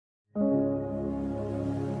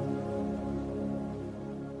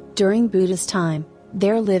During Buddha's time,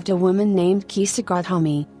 there lived a woman named Kisa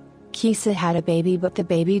Gautami. Kisa had a baby, but the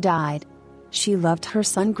baby died. She loved her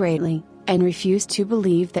son greatly, and refused to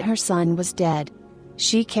believe that her son was dead.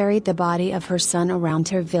 She carried the body of her son around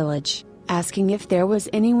her village, asking if there was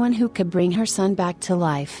anyone who could bring her son back to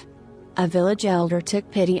life. A village elder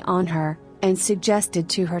took pity on her, and suggested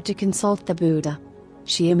to her to consult the Buddha.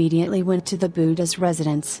 She immediately went to the Buddha's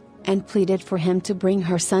residence, and pleaded for him to bring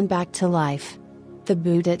her son back to life. The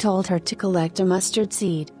Buddha told her to collect a mustard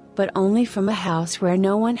seed, but only from a house where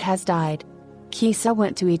no one has died. Kisa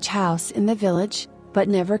went to each house in the village, but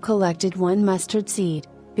never collected one mustard seed,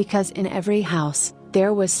 because in every house,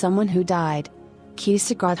 there was someone who died.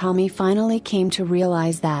 Kisa Gautami finally came to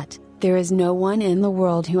realize that there is no one in the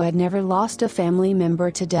world who had never lost a family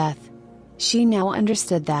member to death. She now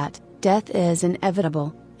understood that death is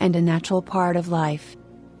inevitable, and a natural part of life.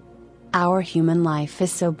 Our human life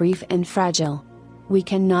is so brief and fragile. We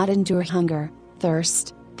cannot endure hunger,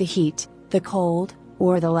 thirst, the heat, the cold,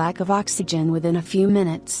 or the lack of oxygen within a few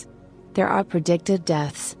minutes. There are predicted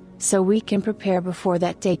deaths, so we can prepare before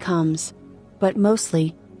that day comes. But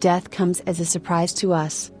mostly, death comes as a surprise to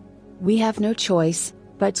us. We have no choice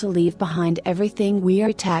but to leave behind everything we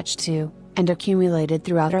are attached to, and accumulated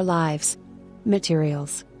throughout our lives.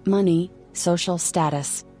 Materials, money, social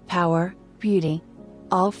status, power, beauty.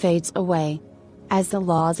 All fades away. As the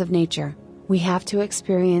laws of nature, we have to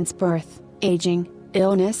experience birth, aging,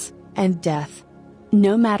 illness, and death.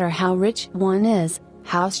 No matter how rich one is,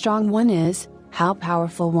 how strong one is, how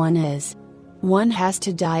powerful one is, one has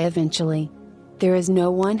to die eventually. There is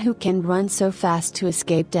no one who can run so fast to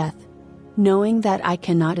escape death. Knowing that I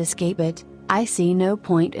cannot escape it, I see no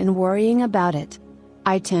point in worrying about it.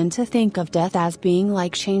 I tend to think of death as being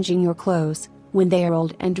like changing your clothes, when they are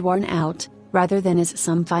old and worn out, rather than as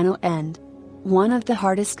some final end. One of the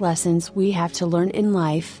hardest lessons we have to learn in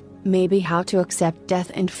life, may be how to accept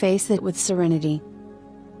death and face it with serenity.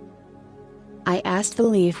 I asked the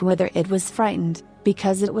leaf whether it was frightened,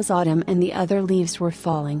 because it was autumn and the other leaves were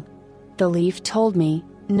falling. The leaf told me,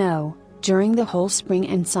 no, during the whole spring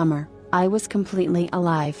and summer, I was completely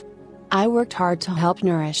alive. I worked hard to help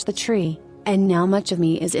nourish the tree, and now much of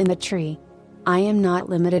me is in the tree. I am not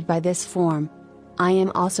limited by this form. I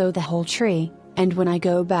am also the whole tree, and when I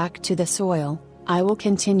go back to the soil, I will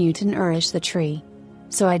continue to nourish the tree.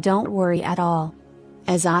 So I don't worry at all.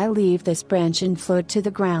 As I leave this branch and float to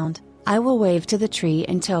the ground, I will wave to the tree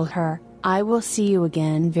and tell her, I will see you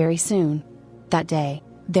again very soon. That day,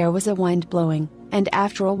 there was a wind blowing, and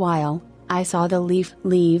after a while, I saw the leaf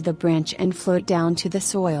leave the branch and float down to the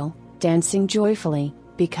soil, dancing joyfully,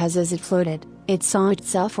 because as it floated, it saw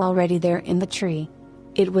itself already there in the tree.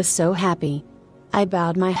 It was so happy. I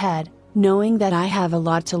bowed my head, knowing that I have a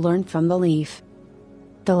lot to learn from the leaf.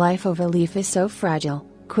 The life of a leaf is so fragile,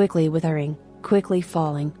 quickly withering, quickly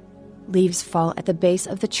falling. Leaves fall at the base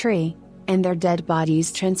of the tree, and their dead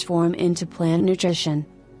bodies transform into plant nutrition.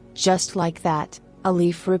 Just like that, a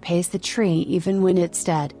leaf repays the tree even when it's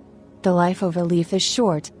dead. The life of a leaf is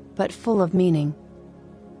short, but full of meaning.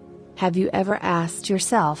 Have you ever asked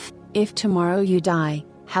yourself, if tomorrow you die,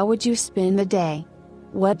 how would you spend the day?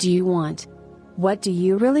 What do you want? What do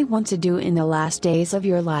you really want to do in the last days of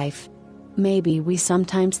your life? Maybe we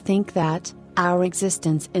sometimes think that our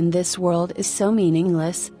existence in this world is so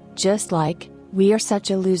meaningless, just like, we are such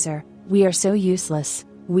a loser, we are so useless,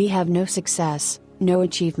 we have no success, no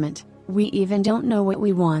achievement, we even don't know what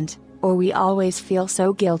we want, or we always feel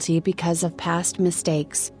so guilty because of past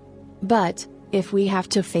mistakes. But, if we have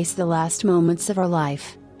to face the last moments of our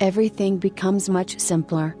life, everything becomes much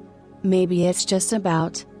simpler. Maybe it's just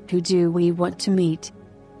about, who do we want to meet?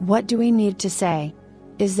 What do we need to say?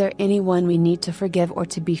 Is there anyone we need to forgive or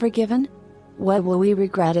to be forgiven? What will we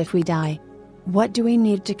regret if we die? What do we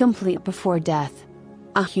need to complete before death?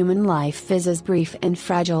 A human life is as brief and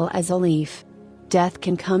fragile as a leaf. Death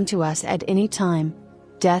can come to us at any time.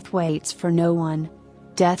 Death waits for no one.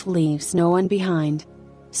 Death leaves no one behind.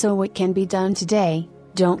 So what can be done today,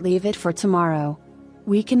 don't leave it for tomorrow.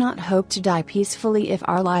 We cannot hope to die peacefully if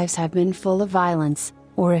our lives have been full of violence,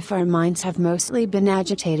 or if our minds have mostly been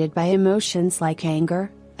agitated by emotions like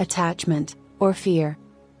anger, attachment, or fear.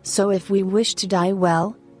 So if we wish to die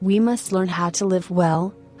well, we must learn how to live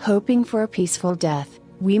well, hoping for a peaceful death.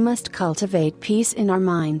 We must cultivate peace in our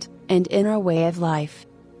mind, and in our way of life.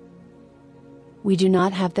 We do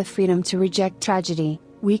not have the freedom to reject tragedy,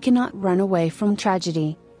 we cannot run away from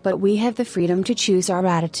tragedy, but we have the freedom to choose our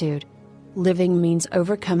attitude. Living means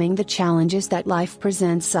overcoming the challenges that life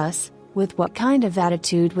presents us, with what kind of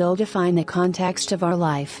attitude will define the context of our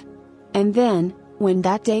life. And then, when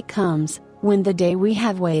that day comes, When the day we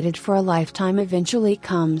have waited for a lifetime eventually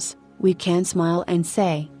comes, we can smile and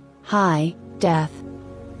say, "Hi, death.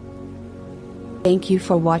 Thank you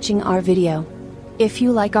for watching our video. If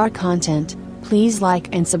you like our content, please like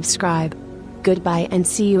and subscribe. Goodbye and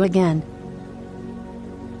see you again."